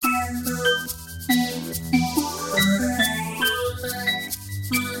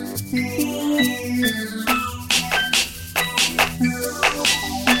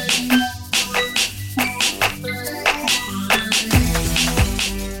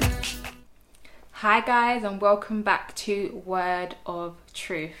Hi guys, and welcome back to Word of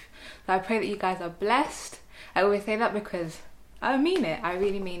Truth. So I pray that you guys are blessed. I always say that because I mean it. I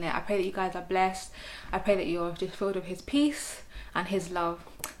really mean it. I pray that you guys are blessed. I pray that you're just filled with His peace and His love.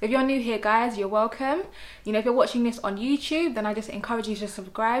 If you're new here guys, you're welcome. You know, if you're watching this on YouTube, then I just encourage you to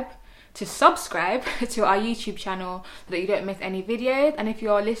subscribe to our YouTube channel so that you don't miss any videos. And if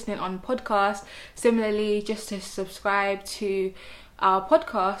you're listening on podcast, similarly, just to subscribe to our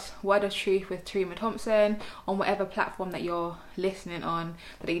podcast, Word of Truth with Tarima Thompson, on whatever platform that you're listening on,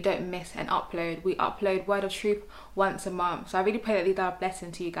 so that you don't miss an upload. We upload Word of Truth once a month. So I really pray that these are a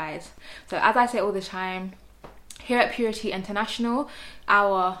blessing to you guys. So as I say all the time, here at Purity International,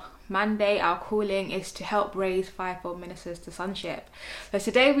 our mandate, our calling is to help raise fivefold ministers to sonship. So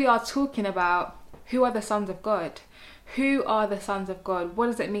today we are talking about who are the sons of God. Who are the sons of God? What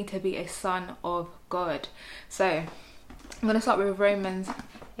does it mean to be a son of God? So I'm going to start with Romans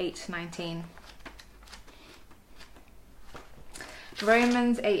 8:19.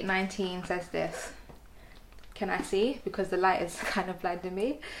 Romans 8:19 says this. Can I see? Because the light is kind of blinding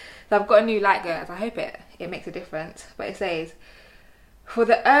me. So I've got a new light, guys. I hope it makes a difference. But it says, "For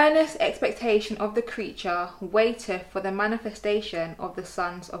the earnest expectation of the creature waiteth for the manifestation of the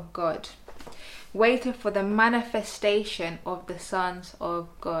sons of God." Waiteth for the manifestation of the sons of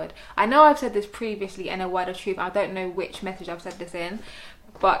God. I know I've said this previously in a Word of Truth. I don't know which message I've said this in,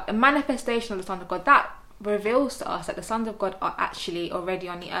 but a manifestation of the sons of God, that reveals to us that the sons of God are actually already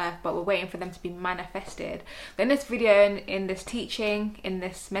on the earth, but we're waiting for them to be manifested. But in this video, in this teaching, in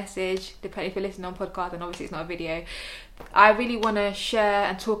this message, depending if you're listening on podcast, and obviously it's not a video, I really want to share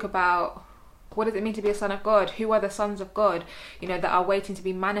and talk about what does it mean to be a son of God? Who are the sons of God, you know, that are waiting to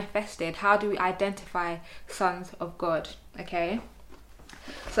be manifested? How do we identify sons of God? Okay.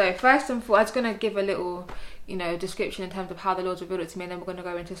 So first and foremost, I'm just going to give a little, description in terms of how the Lord's revealed it to me, and then we're going to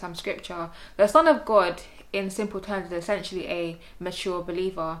go into some scripture. The son of God, in simple terms, is essentially a mature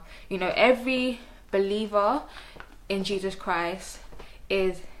believer. You know, every believer in Jesus Christ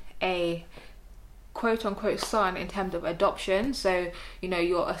is a quote unquote son in terms of adoption. So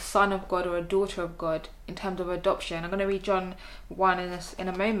you're a son of God or a daughter of God in terms of adoption. I'm going to read John 1 in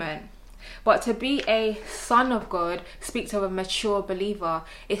a moment. But to be a son of God speaks of a mature believer.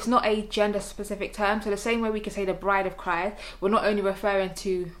 It's not a gender specific term. So the same way we can say the bride of Christ, we're not only referring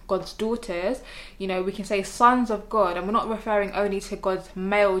to God's daughters. We can say sons of God, and we're not referring only to God's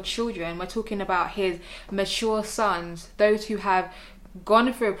male children. We're talking about His mature sons, those who have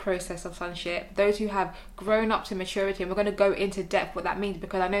gone through a process of sonship, those who have grown up to maturity. And we're going to go into depth what that means,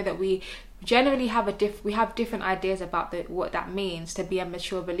 because I know that we generally have different ideas about what that means to be a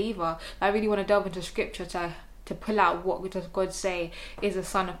mature believer. I really want to delve into scripture to pull out what does God say is a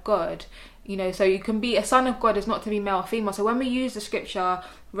son of God. So you can be a son of God is not to be male or female. So when we use the scripture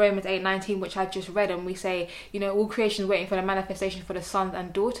Romans 8:19, which I just read, and we say, all creation is waiting for the manifestation for the sons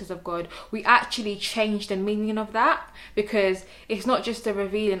and daughters of God, we actually change the meaning of that, because it's not just a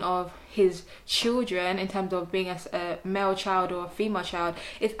revealing of His children in terms of being a male child or a female child.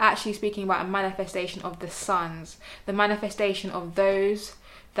 It's actually speaking about a manifestation of the sons, the manifestation of those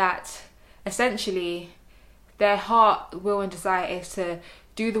that essentially their heart, will and desire is to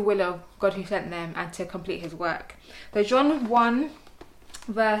do the will of God who sent them and to complete His work. So John 1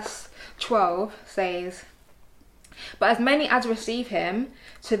 verse 12 says, "But as many as receive Him,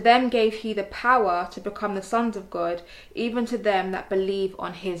 to them gave He the power to become the sons of God, even to them that believe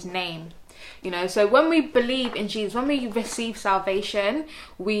on His name." So when we believe in Jesus, when we receive salvation,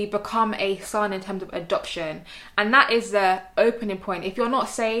 we become a son in terms of adoption. And that is the opening point. If you're not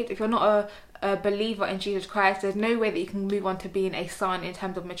saved, if you're not a believer in Jesus Christ, there's no way that you can move on to being a son in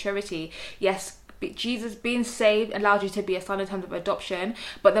terms of maturity. Yes, Jesus being saved allows you to be a son in terms of adoption,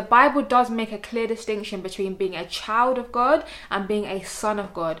 but the Bible does make a clear distinction between being a child of God and being a son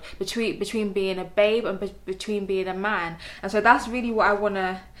of God, between being a babe and between being a man. And so that's really what I want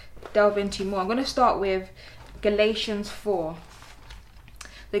to delve into more. I'm going to start with Galatians 4.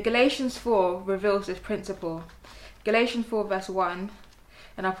 The Galatians 4 reveals this principle. Galatians 4 verse 1,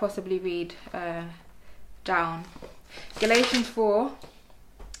 and I'll possibly read down. Galatians 4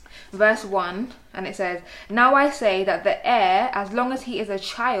 verse 1, and it says, "Now I say that the heir, as long as he is a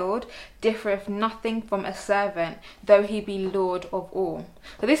child, differeth nothing from a servant, though he be Lord of all."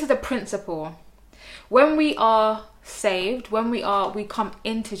 So this is a principle. When we are saved, when we come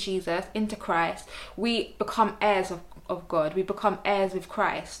into Jesus, into Christ, we become heirs of God. We become heirs with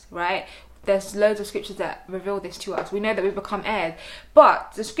Christ, right? There's loads of scriptures that reveal this to us. We know that we become heirs.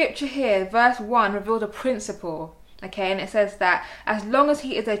 But the scripture here, verse 1, reveals a principle. Okay, and it says that as long as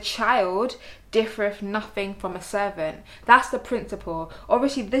he is a child, differeth nothing from a servant. That's the principle.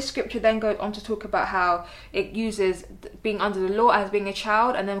 Obviously, this scripture then goes on to talk about how it uses being under the law as being a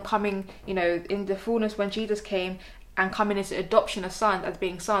child, and then coming, you know, in the fullness when Jesus came, and coming into adoption of sons as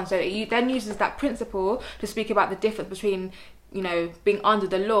being sons. So it then uses that principle to speak about the difference between, you know, being under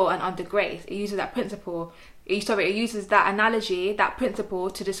the law and under grace. It uses that principle. It uses that analogy, that principle,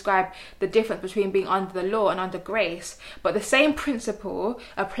 to describe the difference between being under the law and under grace. But the same principle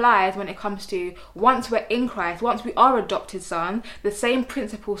applies when it comes to once we're in Christ, once we are adopted sons, the same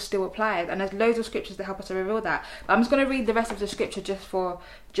principle still applies. And there's loads of scriptures that help us to reveal that. But I'm just going to read the rest of the scripture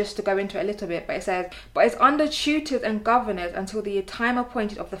just to go into it a little bit. But it says, but it's under tutors and governors until the time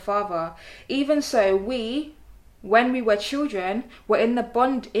appointed of the Father. Even so we, when we were children, were in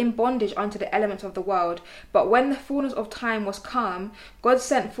bondage unto the elements of the world. But when the fullness of time was come, God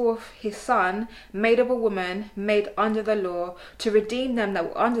sent forth his Son, made of a woman, made under the law, to redeem them that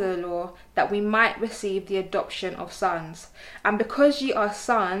were under the law, that we might receive the adoption of sons. And because ye are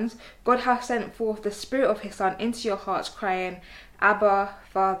sons, God hath sent forth the Spirit of his Son into your hearts, crying, Abba,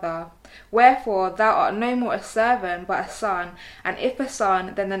 Father. Wherefore thou art no more a servant, but a son, and if a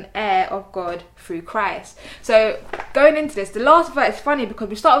son, then an heir of God through Christ. So going into this, the last verse is funny because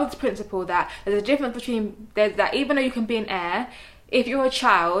we start with this principle that there's a difference between, that even though you can be an heir, if you're a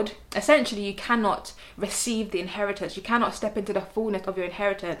child, essentially you cannot receive the inheritance. You cannot step into the fullness of your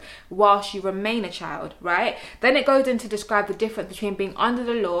inheritance whilst you remain a child, right? Then it goes in to describe the difference between being under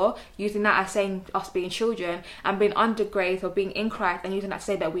the law, using that as saying us being children, and being under grace or being in Christ, and using that to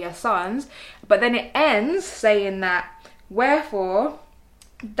say that we are sons. But then it ends saying that, wherefore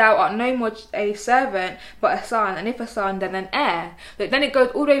thou art no more a servant, but a son, and if a son, then an heir. But then it goes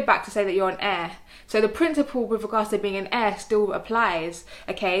all the way back to say that you're an heir. So the principle with regards to being an heir still applies,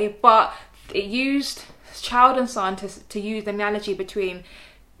 okay? But it used child and son to use the analogy between,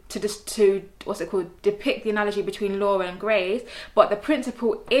 depict the analogy between law and grace. But the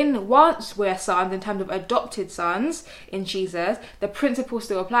principle in once we're sons, in terms of adopted sons in Jesus, the principle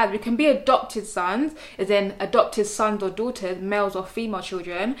still applies. We can be adopted sons, as in adopted sons or daughters, males or female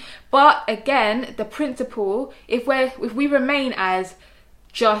children. But again, the principle, if we remain as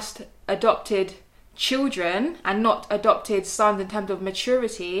just adopted children and not adopted sons in terms of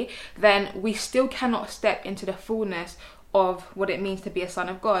maturity, then we still cannot step into the fullness of what it means to be a son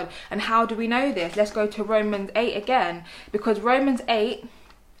of God. And how do we know this? Let's go to Romans 8 again, because Romans 8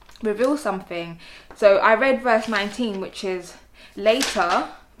 reveals something. So I read verse 19, which is later,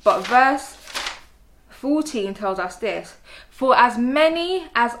 but verse 14 tells us this: for as many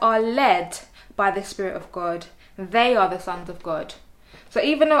as are led by the Spirit of God, they are the sons of God. So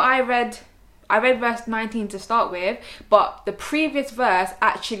even though I read verse 19 to start with, but the previous verse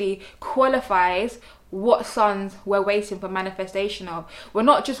actually qualifies what sons we're waiting for manifestation of. We're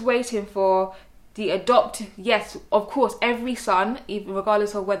not just waiting for the adopt. Yes, of course, every son, even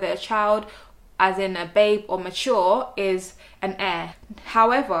regardless of whether a child, as in a babe, or mature, is an heir.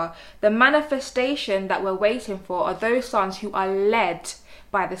 However, the manifestation that we're waiting for are those sons who are led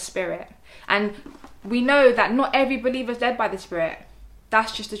by the Spirit. And we know that not every believer is led by the Spirit.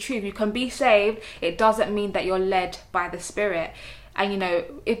 That's just the truth. You can be saved. It doesn't mean that you're led by the Spirit. And you know,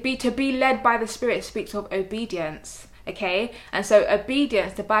 to be led by the Spirit speaks of obedience. Okay, and so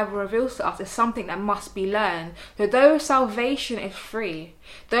obedience, the Bible reveals to us, is something that must be learned. So though salvation is free,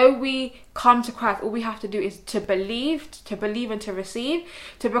 though we come to Christ, all we have to do is to believe and to receive.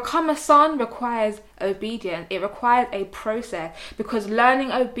 To become a son requires obedience. It requires a process, because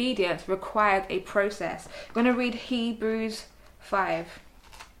learning obedience requires a process. I'm going to read Hebrews 5.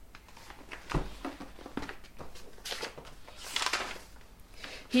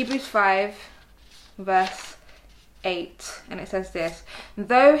 Hebrews 5 verse 8, and it says this: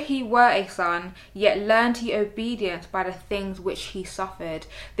 though he were a son, yet learned he obedience by the things which he suffered.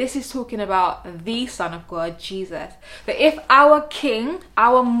 This is talking about the Son of God, Jesus. But if our King,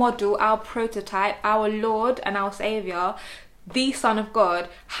 our model, our prototype, our Lord and our Saviour, the Son of God,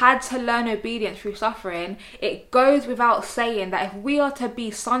 had to learn obedience through suffering, it goes without saying that if we are to be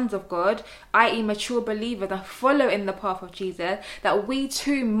sons of God, i.e. mature believers, and follow in the path of Jesus, that we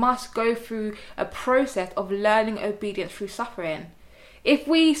too must go through a process of learning obedience through suffering. If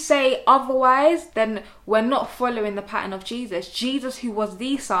we say otherwise, then we're not following the pattern of Jesus. Jesus, who was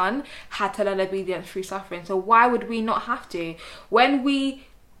the Son, had to learn obedience through suffering. So why would we not have to? When we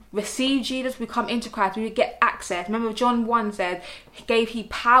receive Jesus, we come into Christ, we get access. Remember John 1 said, gave he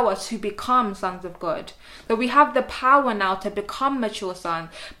power to become sons of God. So we have the power now to become mature sons.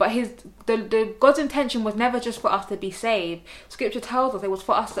 But the God's intention was never just for us to be saved. Scripture tells us it was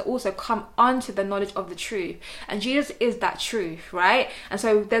for us to also come unto the knowledge of the truth. And Jesus is that truth, right? And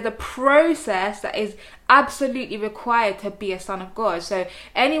so there's a process that is absolutely required to be a son of God. So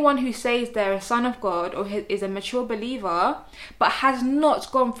anyone who says they're a son of God or is a mature believer but has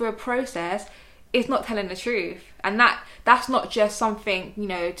not gone through a process is not telling the truth. And that's not just something, you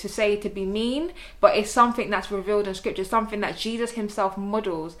know, to say to be mean, but it's something that's revealed in scripture, something that Jesus himself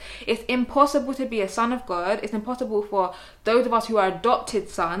models. It's impossible to be a son of God. It's impossible for those of us who are adopted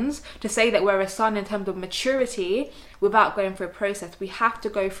sons to say that we're a son in terms of maturity without going through a process. We have to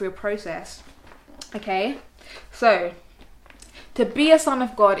go through a process. Okay, so to be a son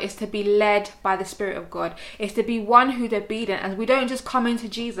of God is to be led by the Spirit of God. It's to be one who's obedient, and we don't just come into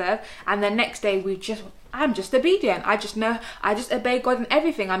Jesus and the next day I'm just obedient. I just obey God in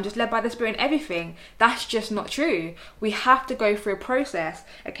everything. I'm just led by the Spirit in everything. That's just not true. We have to go through a process.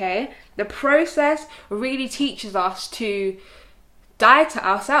 Okay, the process really teaches us to die to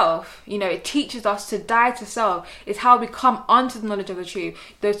ourselves. You know, it teaches us to die to self. It's how we come onto the knowledge of the truth.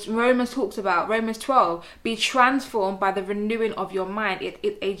 Romans talks about, Romans 12, be transformed by the renewing of your mind.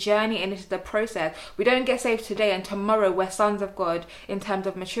 It's a journey and it's the process. We don't get saved today and tomorrow we're sons of God in terms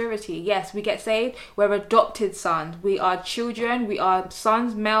of maturity. Yes, we get saved, we're adopted sons. We are children, we are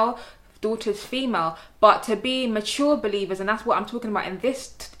sons, male, daughters, female. But to be mature believers, and that's what I'm talking about in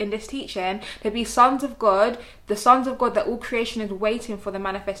this teaching, to be sons of God, the sons of God that all creation is waiting for the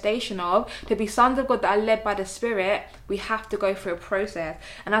manifestation of, to be sons of God that are led by the Spirit, we have to go through a process.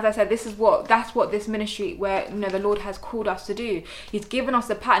 And as I said, that's what this ministry, where, you know, the Lord has called us to do. He's given us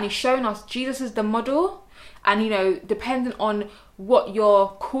the pattern. He's shown us Jesus is the model. And, you know, depending on what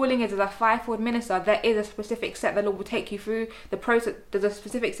your calling is as a fivefold minister, there is a specific step the Lord will take you through the process. There's a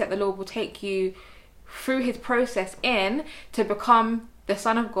specific step the Lord will take you through his process in to become the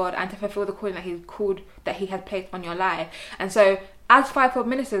son of God and to fulfill the calling that he has placed on your life. And so as fivefold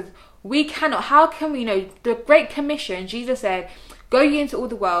ministers, how can we, you know, the Great Commission, Jesus said, go ye into all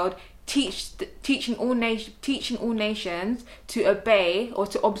the world, teaching all nations to obey or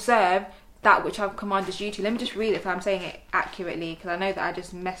to observe that which I've commanded you to. Let me just read it if I'm saying it accurately, because I know that I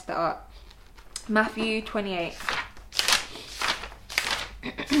just messed it up. Matthew 28.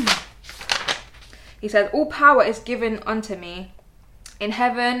 He says, all power is given unto me in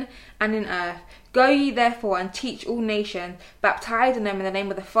heaven and in earth. Go ye therefore and teach all nations, baptizing them in the name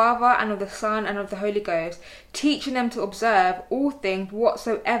of the Father and of the Son and of the Holy Ghost, teaching them to observe all things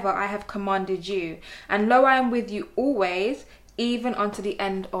whatsoever I have commanded you. And lo, I am with you always, even unto the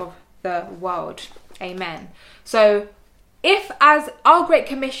end of the world. Amen. So if, as our Great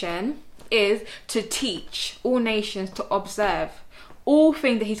Commission is to teach all nations to observe all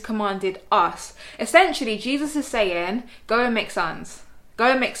things that he's commanded us, essentially Jesus is saying, go and make sons.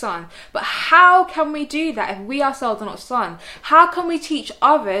 Go and make sons. But how can we do that if we ourselves are not sons? How can we teach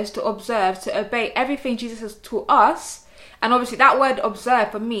others to observe, to obey everything Jesus has taught us? And obviously that word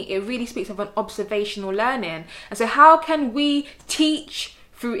observe, for me, it really speaks of an observational learning. And so how can we teach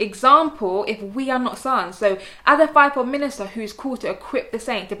through example if we are not sons? So as a fivefold minister who's called to equip the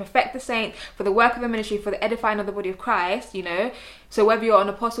saint, to perfect the saint for the work of the ministry, for the edifying of the body of Christ, you know, so whether you're an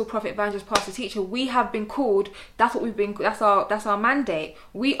apostle, prophet, evangelist, pastor, teacher, we have been called. That's our mandate.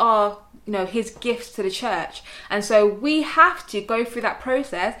 We are, you know, his gifts to the church. And so we have to go through that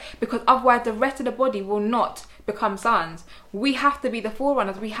process, because otherwise the rest of the body will not become sons. We have to be the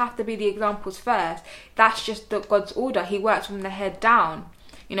forerunners. We have to be the examples first. That's just God's order. He works from the head down.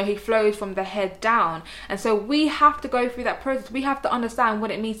 You know, he flows from the head down. And so we have to go through that process. We have to understand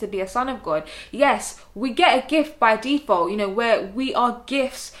what it means to be a son of God. Yes, we get a gift by default, you know, where we are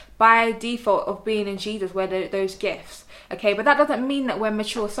gifts by default of being in Jesus, where those gifts. Okay, but that doesn't mean that we're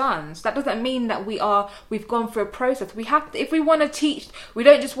mature sons. That doesn't mean that we've gone through a process. We have to, if we want to teach, we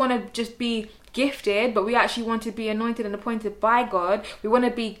don't just want to just be gifted, but we actually want to be anointed and appointed by God. We want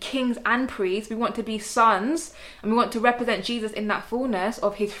to be kings and priests. We want to be sons, and we want to represent Jesus in that fullness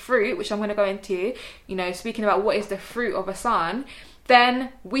of his fruit, which I'm going to go into, you know, speaking about what is the fruit of a son. Then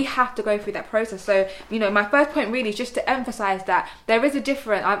we have to go through that process. So, you know, my first point really is just to emphasize that there is a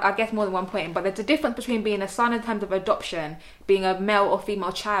difference, I guess more than one point, but there's a difference between being a son in terms of adoption, being a male or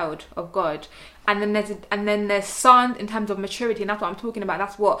female child of God, and then there's sons in terms of maturity, and that's what I'm talking about.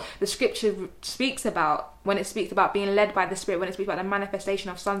 That's what the scripture speaks about when it speaks about being led by the Spirit, when it speaks about the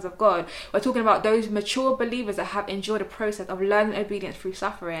manifestation of sons of God. We're talking about those mature believers that have enjoyed a process of learning obedience through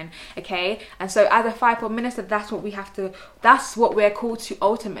suffering, okay? And so as a fivefold minister, that's what we're called to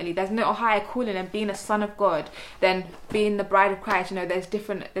ultimately. There's no higher calling than being a son of God, than being the bride of Christ. You know, there's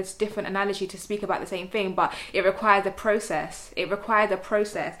different analogy to speak about the same thing, but it requires a process. It requires a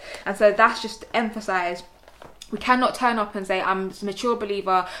process. And so that's just to emphasize, we cannot turn up and say, I'm a mature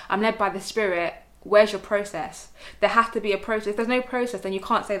believer, I'm led by the Spirit. Where's your process? There has to be a process. If there's no process, then you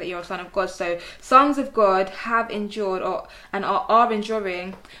can't say that you're a son of God. So sons of God have endured and are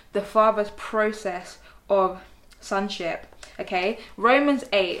enduring the Father's process of sonship. Okay, Romans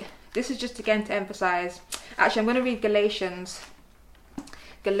 8. This is just again to emphasize. Actually, I'm going to read Galatians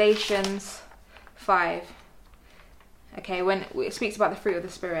 5. Okay, when it speaks about the fruit of the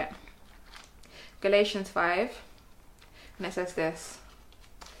Spirit. Galatians 5, and it says this.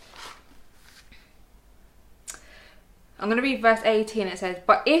 I'm going to read verse 18. It says,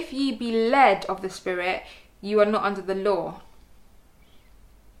 but if ye be led of the Spirit, you are not under the law.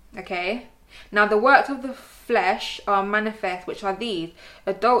 Okay? Now the works of the flesh are manifest, which are these: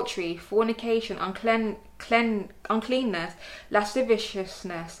 adultery, fornication, uncleanness,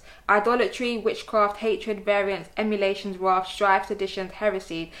 lasciviousness, idolatry, witchcraft, hatred, variance, emulations, wrath, strife, seditions,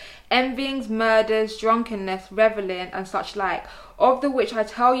 heresies, envyings, murders, drunkenness, revelling, and such like, of the which I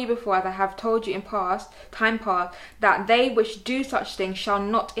tell you before, as I have told you in time past, that they which do such things shall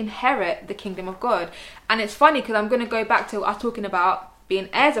not inherit the kingdom of God. And it's funny because I'm going to go back to what I was talking about, being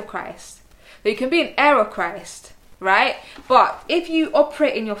heirs of Christ. So you can be an heir of Christ, right? But if you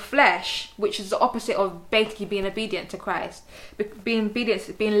operate in your flesh, which is the opposite of basically being obedient to Christ, being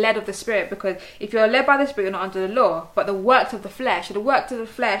led of the Spirit, because if you're led by the Spirit, you're not under the law. But the works of the flesh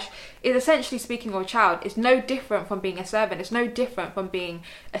is essentially speaking of a child. It's no different from being a servant. It's no different from being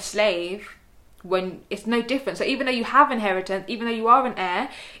a slave. When it's no different. So even though you have inheritance, even though you are an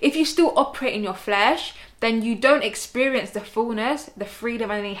heir, if you still operate in your flesh, then you don't experience the fullness, the freedom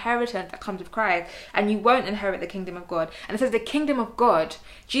and the inheritance that comes with Christ, and you won't inherit the kingdom of God. And it says the kingdom of God,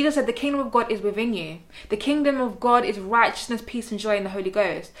 Jesus said the kingdom of God is within you. The kingdom of God is righteousness, peace and joy in the Holy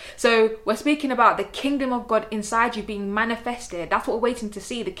Ghost. So we're speaking about the kingdom of God inside you being manifested. That's what we're waiting to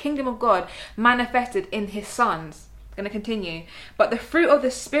see, the kingdom of God manifested in his sons. I'm going to continue. But the fruit of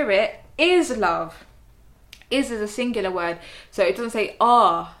the Spirit is love. Is a singular word, so it doesn't say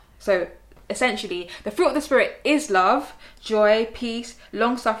are. So essentially, the fruit of the Spirit is love, joy, peace,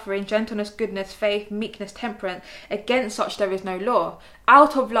 long-suffering, gentleness, goodness, faith, meekness, temperance. Against such there is no law.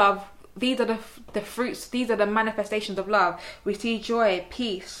 Out of love, these are the fruits, these are the manifestations of love. We see joy,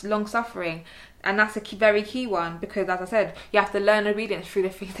 peace, long-suffering. And that's a very key one, because as I said, you have to learn obedience through the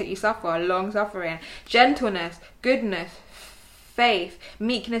things that you suffer. Long-suffering, gentleness, goodness, faith,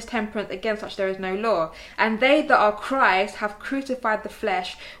 meekness, temperance. Against such there is no law. And they that are Christ have crucified the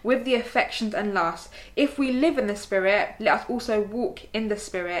flesh with the affections and lusts. If we live in the Spirit, let us also walk in the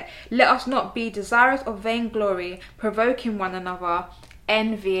Spirit. Let us not be desirous of vainglory, provoking one another,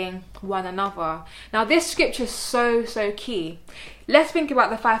 envying one another. Now this scripture is so key. Let's think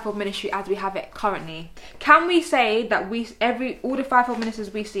about the fivefold ministry as we have it currently. Can we say that all the fivefold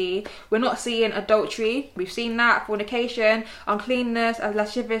ministers we see, we're not seeing adultery? We've seen that, fornication, uncleanness,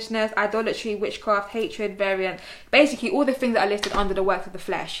 lasciviousness, idolatry, witchcraft, hatred, variance, basically all the things that are listed under the works of the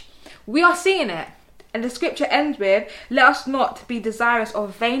flesh. We are seeing it. And the scripture ends with, let us not be desirous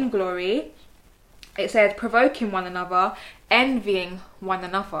of vainglory. It says, provoking one another, envying one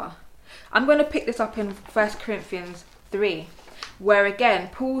another. I'm going to pick this up in 1 Corinthians 3, where again,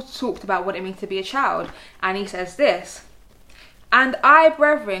 Paul talked about what it means to be a child. And he says this, and I,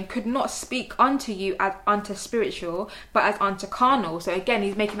 brethren, could not speak unto you as unto spiritual, but as unto carnal. So again,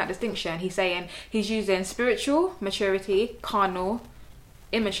 he's making that distinction. He's saying, he's using spiritual maturity, carnal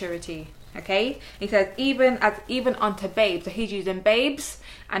immaturity. Okay, he says even unto babes. So he's using babes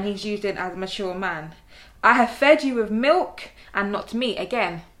and he's using as a mature man. I have fed you with milk and not meat.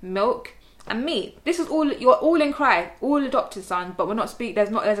 Again, milk and meat. This is all, you're all in Christ, all adopted sons, but we're not speak.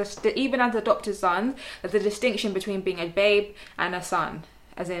 Even as adopted sons, there's a distinction between being a babe and a son,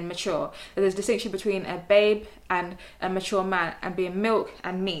 as in mature. There's a distinction between a babe and a mature man, and being milk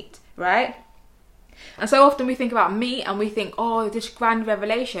and meat, right? And so often we think about meat and we think, oh, this grand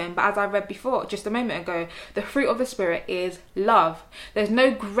revelation. But as I read before, just a moment ago, the fruit of the Spirit is love. There's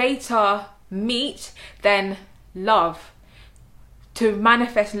no greater meat than love. To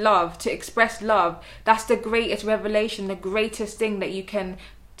manifest love, to express love, that's the greatest revelation, the greatest thing that you can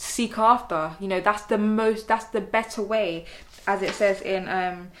seek after. You know, that's the better way. as it says in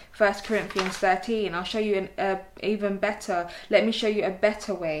 1 Corinthians 13. I'll show you an even better, let me show you a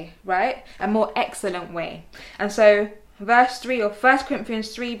better way, right? A more excellent way. And so verse 3, or 1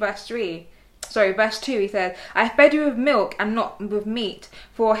 Corinthians 3 verse 2, he says, I fed you with milk and not with meat,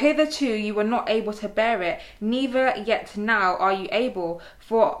 for hitherto you were not able to bear it, neither yet now are you able,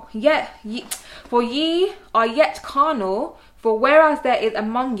 for ye are yet carnal. For whereas there is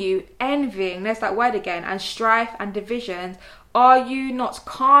among you envying, there's that word again, and strife and divisions, are you not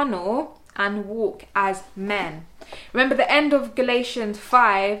carnal and walk as men? Remember the end of Galatians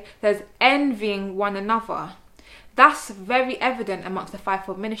 5, there's envying one another. That's very evident amongst the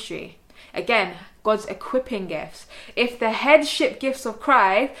fivefold ministry. Again, God's equipping gifts. If the headship gifts of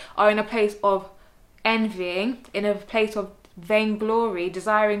Christ are in a place of envying, in a place of vainglory,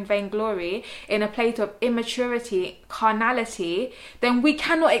 desiring vainglory, in a place of immaturity, carnality, then we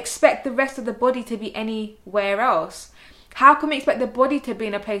cannot expect the rest of the body to be anywhere else. How can we expect the body to be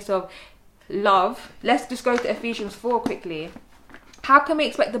in a place of love? Let's just go to Ephesians 4 quickly. How can we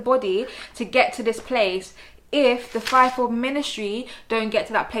expect the body to get to this place if the fivefold ministry don't get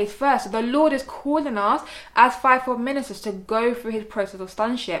to that place first? So the Lord is calling us as fivefold ministers to go through his process of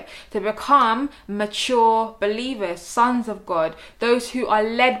sonship, to become mature believers, sons of God, those who are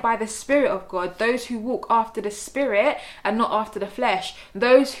led by the Spirit of God, those who walk after the Spirit and not after the flesh,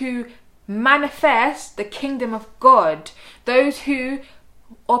 those who manifest the kingdom of God, those who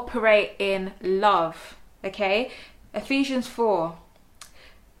operate in love. Okay, Ephesians 4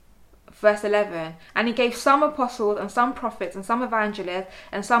 verse 11, and he gave some apostles and some prophets and some evangelists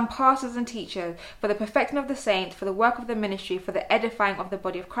and some pastors and teachers for the perfecting of the saints, for the work of the ministry, for the edifying of the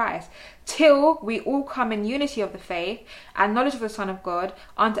body of Christ, till we all come in unity of the faith and knowledge of the Son of God,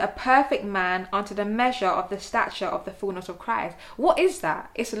 unto a perfect man, unto the measure of the stature of the fullness of Christ. What is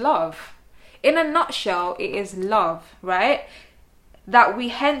that? It's love. In a nutshell, it is love, right? That we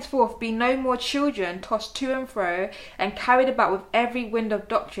henceforth be no more children, tossed to and fro, and carried about with every wind of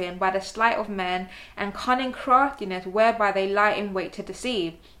doctrine by the sleight of men, and cunning craftiness whereby they lie in wait to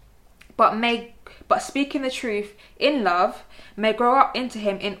deceive. But speaking the truth in love, may grow up into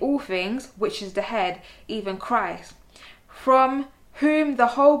him in all things, which is the head, even Christ, from whom the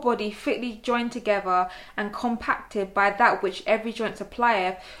whole body fitly joined together and compacted by that which every joint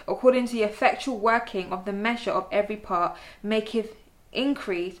supplieth, according to the effectual working of the measure of every part, maketh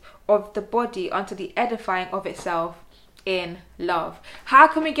increase of the body unto the edifying of itself in love. How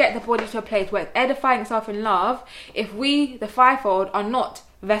can we get the body to a place where it's edifying itself in love if we, the fivefold, are not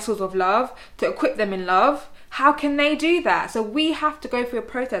vessels of love to equip them in love? How can they do that? So we have to go through a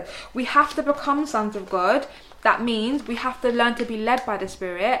process. We have to become sons of God. That means we have to learn to be led by the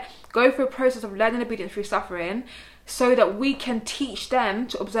Spirit, go through a process of learning obedience through suffering, so that we can teach them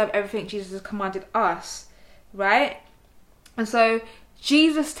to observe everything Jesus has commanded us, right? And so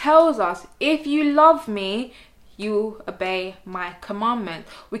Jesus tells us, if you love me, you obey my commandment.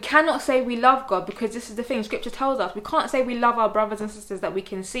 We cannot say we love God, because this is the thing, Scripture tells us, we can't say we love our brothers and sisters that we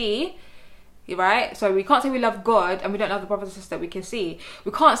can see, right? So we can't say we love God and we don't love the brothers and sisters that we can see.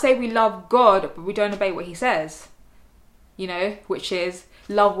 We can't say we love God but we don't obey what he says, you know, which is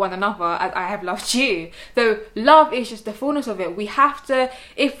love one another as I have loved you. So love is just the fullness of it. We have to,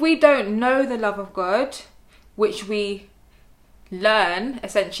 if we don't know the love of God, which we learn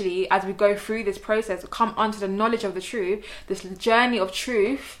essentially as we go through this process, come onto the knowledge of the truth, this journey of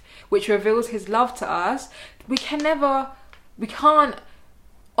truth which reveals his love to us, we can't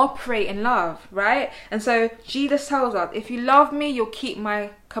operate in love, right? And so Jesus tells us, if you love me, you'll keep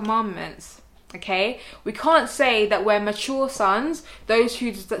my commandments. Okay, we can't say that we're mature sons, those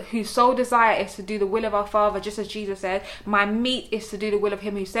whose sole desire is to do the will of our Father, just as Jesus said, my meat is to do the will of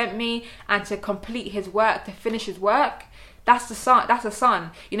him who sent me and to complete his work, to finish his work. That's the son. That's a son.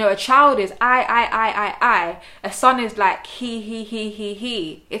 You know, a child is I. A son is like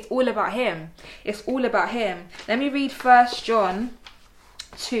he. It's all about him. It's all about him. Let me read 1 John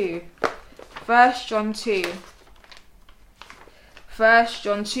 2. 1 John 2. 1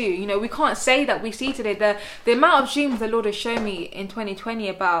 John 2. You know, we can't say that we see today. The amount of dreams the Lord has shown me in 2020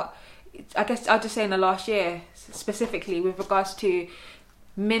 about, I guess I'll just say in the last year specifically with regards to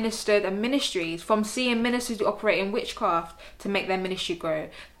ministered and ministries, from seeing ministers who operate in witchcraft to make their ministry grow,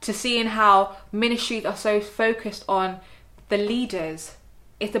 to seeing how ministries are so focused on the leaders.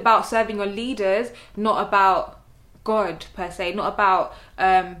 It's about serving your leaders, not about God per se, not about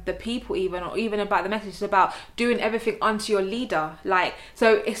the people even, or even about the message. It's about doing everything unto your leader. Like,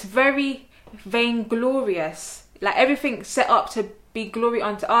 so it's very vainglorious, like everything set up to be glory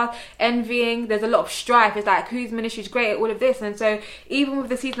unto us, envying. There's a lot of strife. It's like, whose ministry is great, all of this. And so even with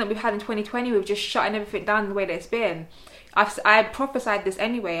the season that we've had in 2020, we've just shutting everything down the way that it's been. I prophesied this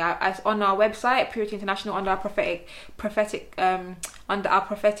anyway. I on our website, Purity International, under our prophetic under our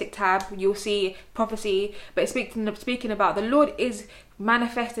prophetic tab, you'll see prophecy. But it's speaking about the Lord is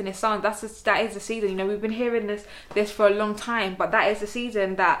manifesting His Son. That is the season. You know, we've been hearing this for a long time, but that is the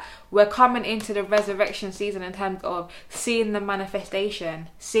season that we're coming into, the resurrection season, in terms of seeing the manifestation.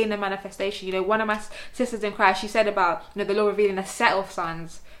 You know, one of my sisters in Christ, she said about, you know, the Lord revealing a set of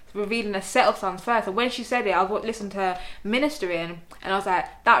sons. Revealing a set of sons first, and when she said it, I was listening to her ministering, and I was like,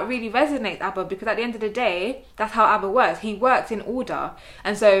 that really resonates, Abba, because at the end of the day, that's how Abba works. He works in order,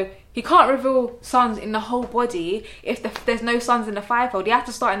 and so He can't reveal sons in the whole body if there's no sons in the fivefold. He has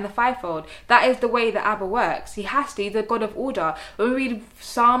to start in the fivefold. That is the way that Abba works. He has to. He's the God of order. When we read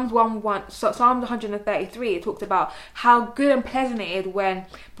Psalms 133, it talks about how good and pleasant it is when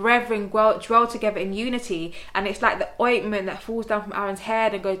brethren dwell together in unity, and it's like the ointment that falls down from Aaron's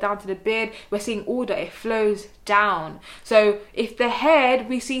head and goes down to the beard. We're seeing order. It flows down. So if the head,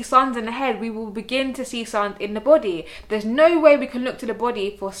 we see sons in the head, we will begin to see sons in the body. There's no way we can look to the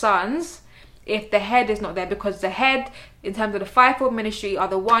body for sons if the head is not there, because the head, in terms of the fivefold ministry, are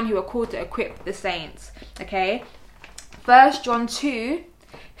the one who are called to equip the saints. Okay, 1 John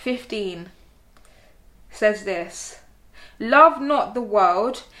 2:15 says this: love not the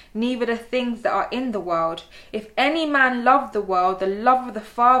world, neither the things that are in the world. If any man love the world, the love of the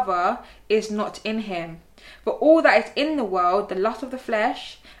Father is not in him. For all that is in the world, the lust of the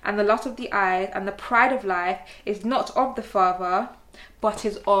flesh, and the lust of the eyes, and the pride of life, is not of the Father, but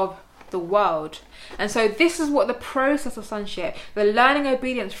is of the world. And so this is what the process of sonship, the learning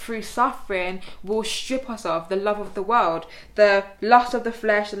obedience through suffering, will strip us of: the love of the world, the lust of the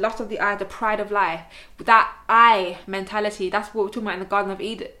flesh, the lust of the eye, the pride of life. That I mentality, that's what we're talking about in the Garden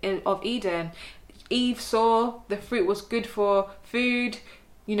of Eden. Eve saw the fruit was good for food,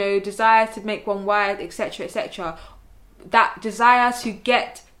 you know, desire to make one wise, etc., etc. That desire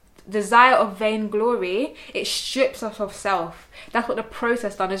of vainglory, it strips us of self. That's what the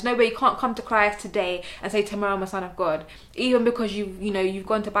process done. There's no way, you can't come to Christ today and say, tomorrow I'm a son of God. Even because you've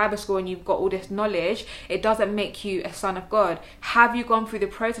gone to Bible school and you've got all this knowledge, it doesn't make you a son of God. Have you gone through the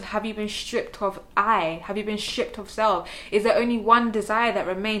process? Have you been stripped of I? Have you been stripped of self? Is there only one desire that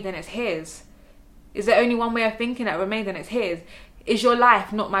remains, and it's His? Is there only one way of thinking that remains, and it's His? Is your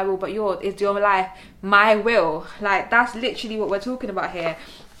life not my will but yours? Is your life my will? Like, that's literally what we're talking about here.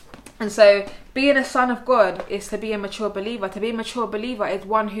 And so being a son of God is to be a mature believer. To be a mature believer is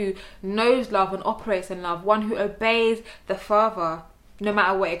one who knows love and operates in love, one who obeys the Father no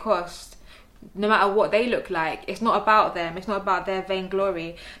matter what it costs, no matter what they look like. It's not about them. It's not about their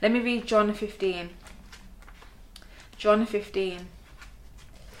vainglory. Let me read John 15. John 15.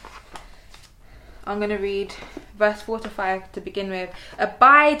 I'm going to read verse 4 to 5 to begin with.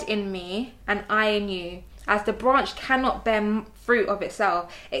 Abide in me, and I in you. As the branch cannot bear fruit of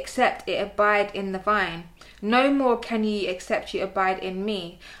itself, except it abide in the vine. No more can ye, except ye abide in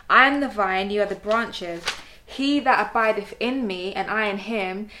me. I am the vine, ye are the branches. He that abideth in me, and I in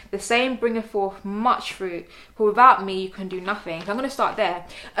him, the same bringeth forth much fruit. For without me you can do nothing. So I'm going to start there.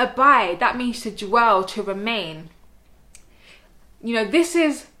 Abide, that means to dwell, to remain. You know, this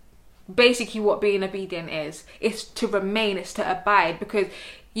is basically what being obedient is. It's to remain, it's to abide, because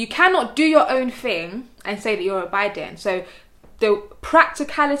you cannot do your own thing and say that you're abiding. So the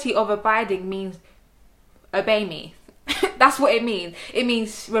practicality of abiding means obey me. That's what it means. It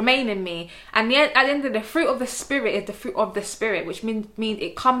means remain in me. And at the end of the fruit of the Spirit is the fruit of the Spirit, which means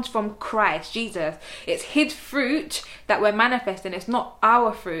it comes from Christ Jesus. It's His fruit that we're manifesting. It's not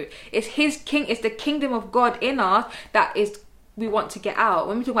our fruit. It's It's the kingdom of God in us that is we want to get out.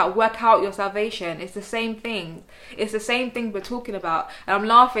 When we talk about work out your salvation, it's the same thing. It's the same thing we're talking about. And I'm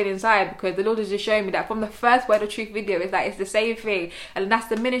laughing inside because the Lord is just showing me that from the first Word of Truth video, it's like it's the same thing. And that's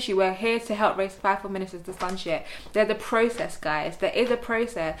the ministry. We're here to help raise fivefold ministers to sonship. There's a process, guys. There is a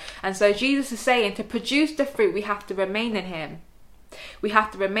process. And so Jesus is saying, to produce the fruit, we have to remain in Him. We have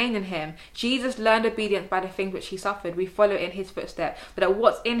to remain in Him. Jesus learned obedience by the things which He suffered. We follow in His footsteps. But that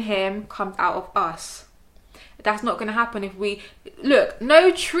what's in Him comes out of us. That's not going to happen if we... Look,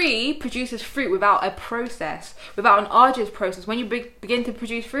 no tree produces fruit without a process, without an arduous process. When you begin to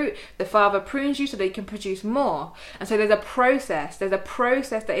produce fruit, the Father prunes you so that you can produce more. And so there's a process. There's a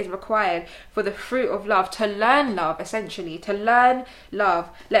process that is required for the fruit of love, to learn love, essentially. To learn love.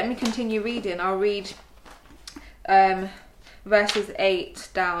 Let me continue reading. I'll read verses 8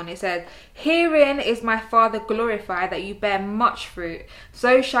 down. It says, herein is my Father glorified, that you bear much fruit.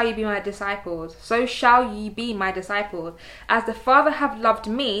 So shall you be my disciples. So shall ye be my disciples. As the Father hath loved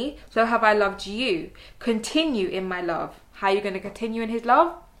me, so have I loved you. Continue in my love. How are you going to continue in His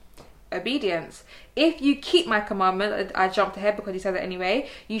love? obedience. If you keep my commandment, I jumped ahead because he said it anyway,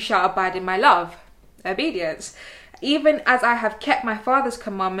 you shall abide in my love. Obedience. Even as I have kept my Father's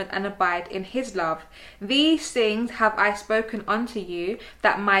commandment and abide in his love. These things have I spoken unto you,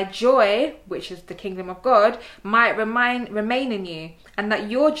 that my joy, which is the kingdom of God, might remain in you, and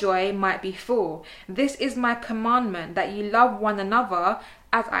that your joy might be full. This is my commandment, that you love one another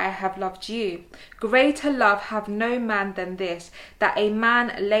as I have loved you. Greater love have no man than this, that a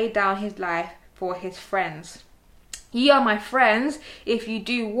man lay down his life for his friends. Ye are my friends, if you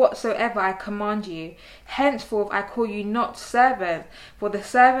do whatsoever I command you. Henceforth I call you not servant, for the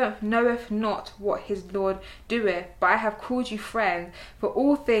servant knoweth not what his Lord doeth, but I have called you friends, for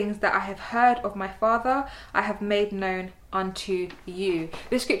all things that I have heard of my Father I have made known unto you.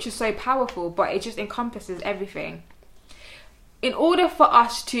 This scripture is so powerful, but it just encompasses everything. In order for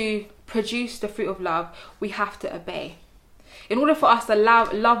us to produce the fruit of love, we have to obey. In order for us to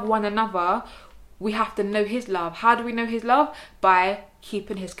love one another, we have to know his love. How do we know his love? By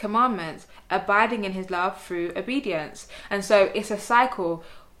keeping his commandments, abiding in his love through obedience. And so it's a cycle.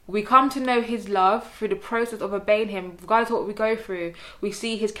 We come to know his love through the process of obeying him. Regardless of what we go through, we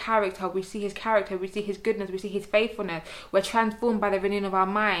see his character, we see his goodness, we see his faithfulness. We're transformed by the renewing of our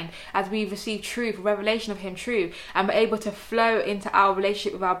mind as we receive truth, revelation of him, truth, and we're able to flow into our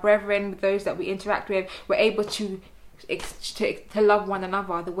relationship with our brethren, with those that we interact with. We're able to love one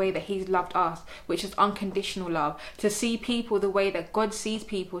another the way that he's loved us, which is unconditional love. To see people the way that God sees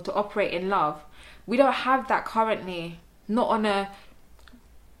people, to operate in love. We don't have that currently, not on a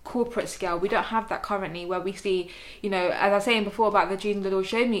corporate scale. We don't have that currently, where we see, as I was saying before about the dream the Lord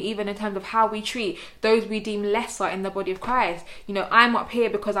showed me, even in terms of how we treat those we deem lesser in the body of Christ. I'm up here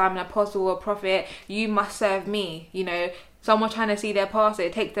because I'm an apostle or a prophet, you must serve me. Someone trying to see their pastor,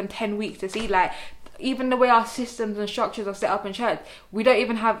 it takes them 10 weeks to see, even the way our systems and structures are set up in church,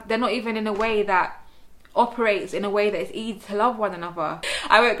 they're not even in a way that operates in a way that is easy to love one another.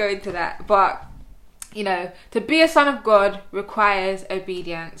 I won't go into that, but to be a son of God requires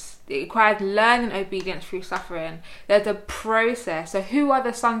obedience. It requires learning obedience through suffering. There's a process. So who are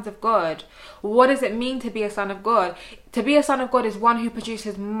the sons of God? What does it mean to be a son of God? To be a son of God is one who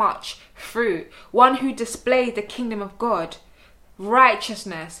produces much fruit, one who displays the kingdom of God,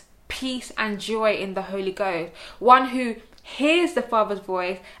 righteousness, peace and joy in the Holy Ghost, one who hears the Father's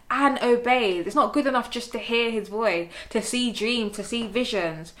voice and obeys. It's not good enough just to hear his voice, to see dreams, to see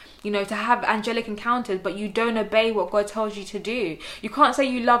visions, to have angelic encounters, but you don't obey what God tells you to do. You can't say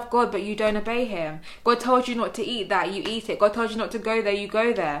you love God but you don't obey him. God tells you not to eat that, you eat it. God tells you not to go there, you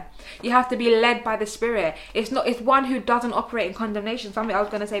go there. You have to be led by the Spirit. It's one who doesn't operate in condemnation, something I was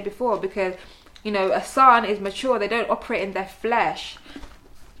going to say before, because a son is mature. They don't operate in their flesh.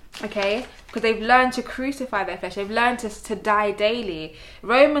 Okay, because they've learned to crucify their flesh. They've learned to die daily.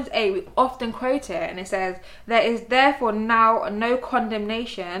 Romans 8, we often quote it, and it says, there is therefore now no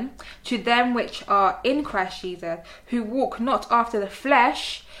condemnation to them which are in Christ Jesus, who walk not after the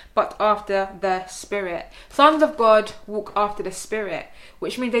flesh, but after the Spirit. Sons of God walk after the Spirit,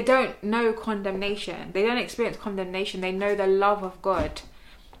 which means they don't know condemnation. They don't experience condemnation. They know the love of God.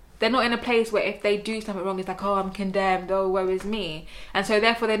 They're not in a place where if they do something wrong, it's like, oh, I'm condemned, oh, woe is me. And so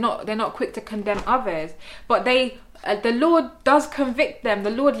therefore they're not quick to condemn others. But the Lord does convict them.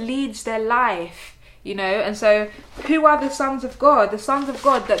 The Lord leads their life, And so who are the sons of God? The sons of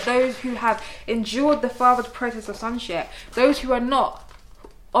God, that those who have endured the Father's process of sonship, those who are not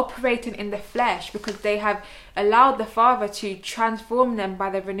operating in the flesh, because they have allowed the Father to transform them by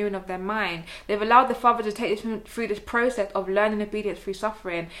the renewing of their mind. They've allowed the Father to take them through this process of learning obedience through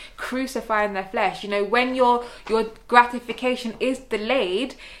suffering, crucifying their flesh. when your gratification is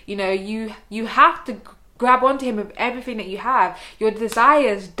delayed, you have to grab onto him with everything that you have. Your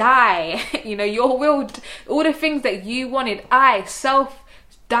desires die. Your will, all the things that you wanted, self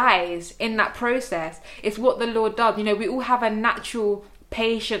dies in that process. It's what the Lord does. We all have a natural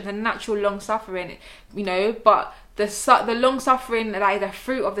patience and natural long suffering, but the long suffering that is a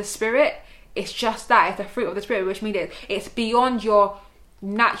fruit of the Spirit, it's just that, it's a fruit of the Spirit, which means it's beyond your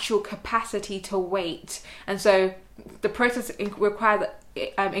natural capacity to wait. And so the process requires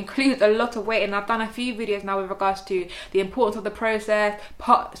includes a lot of weight, and I've done a few videos now with regards to the importance of the process,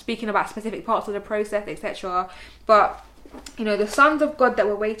 speaking about specific parts of the process, etc. But the sons of God that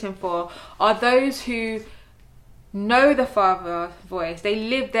we're waiting for are those who know the Father's voice. They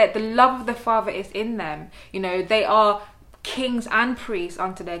live there. The love of the Father is in them. They are kings and priests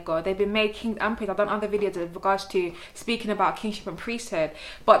unto their God. They've been made kings and priests. I've done other videos with regards to speaking about kingship and priesthood.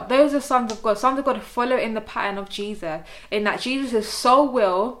 But those are sons of God. Sons of God follow in the pattern of Jesus, in that Jesus' sole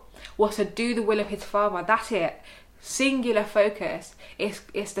will was to do the will of his Father. That's it. singular focus.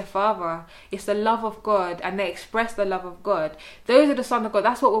 It's the Father. It's the love of God, and they express the love of God. Those are the Son of God.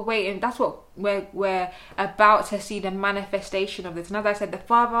 That's what we're waiting. That's what we're about to see, the manifestation of this. And as I said, the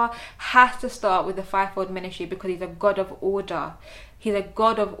Father has to start with the fivefold ministry because He's a God of order. He's a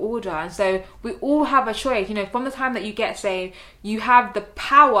God of order. And so we all have a choice. You know, from the time that you get saved, you have the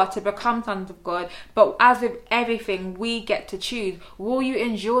power to become sons of God. But as with everything, we get to choose. Will you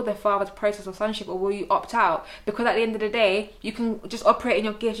endure the Father's process of sonship, or will you opt out? Because at the end of the day, you can just operate in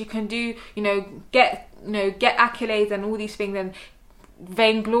your gifts. You can do, get accolades and all these things, and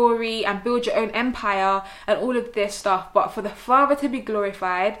vainglory, and build your own empire and all of this stuff. But for the Father to be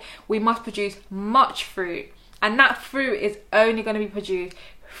glorified, we must produce much fruit. And that fruit is only going to be produced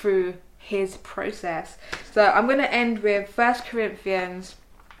through His process. So I'm going to end with 1 Corinthians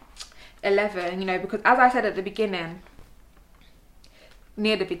 11, because as I said at the beginning,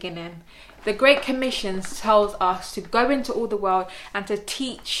 near the beginning, the Great Commission tells us to go into all the world and to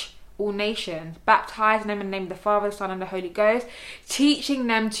teach all nations, baptizing them in the name of the Father, the Son, and the Holy Ghost, teaching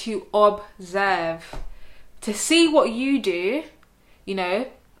them to observe, to see what you do,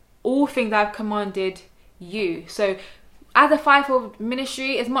 all things I've commanded you. So as a fivefold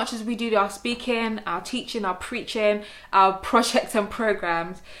ministry, as much as we do our speaking, our teaching, our preaching, our projects and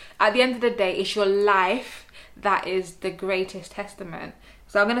programs, at the end of the day, it's your life that is the greatest testament.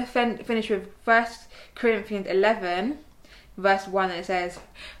 So I'm going to finish with 1 Corinthians 11 verse 1, and it says,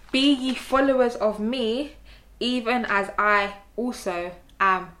 "Be ye followers of me, even as I also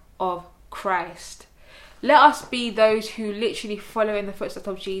am of Christ." Let us be those who literally follow in the footsteps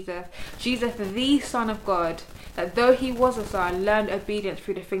of Jesus. Jesus, the Son of God, that though He was a Son, learned obedience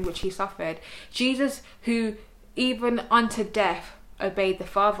through the things which He suffered. Jesus, who even unto death obeyed the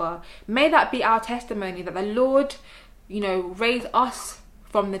Father. May that be our testimony, that the Lord, raised us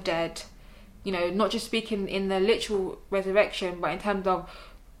from the dead. Not just speaking in the literal resurrection, but in terms of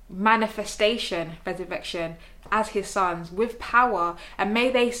manifestation, resurrection, as His sons with power, and may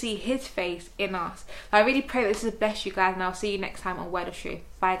they see His face in us. I really pray that this has blessed you guys, and I'll see you next time on Word of Truth.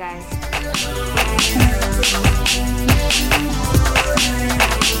 Bye guys.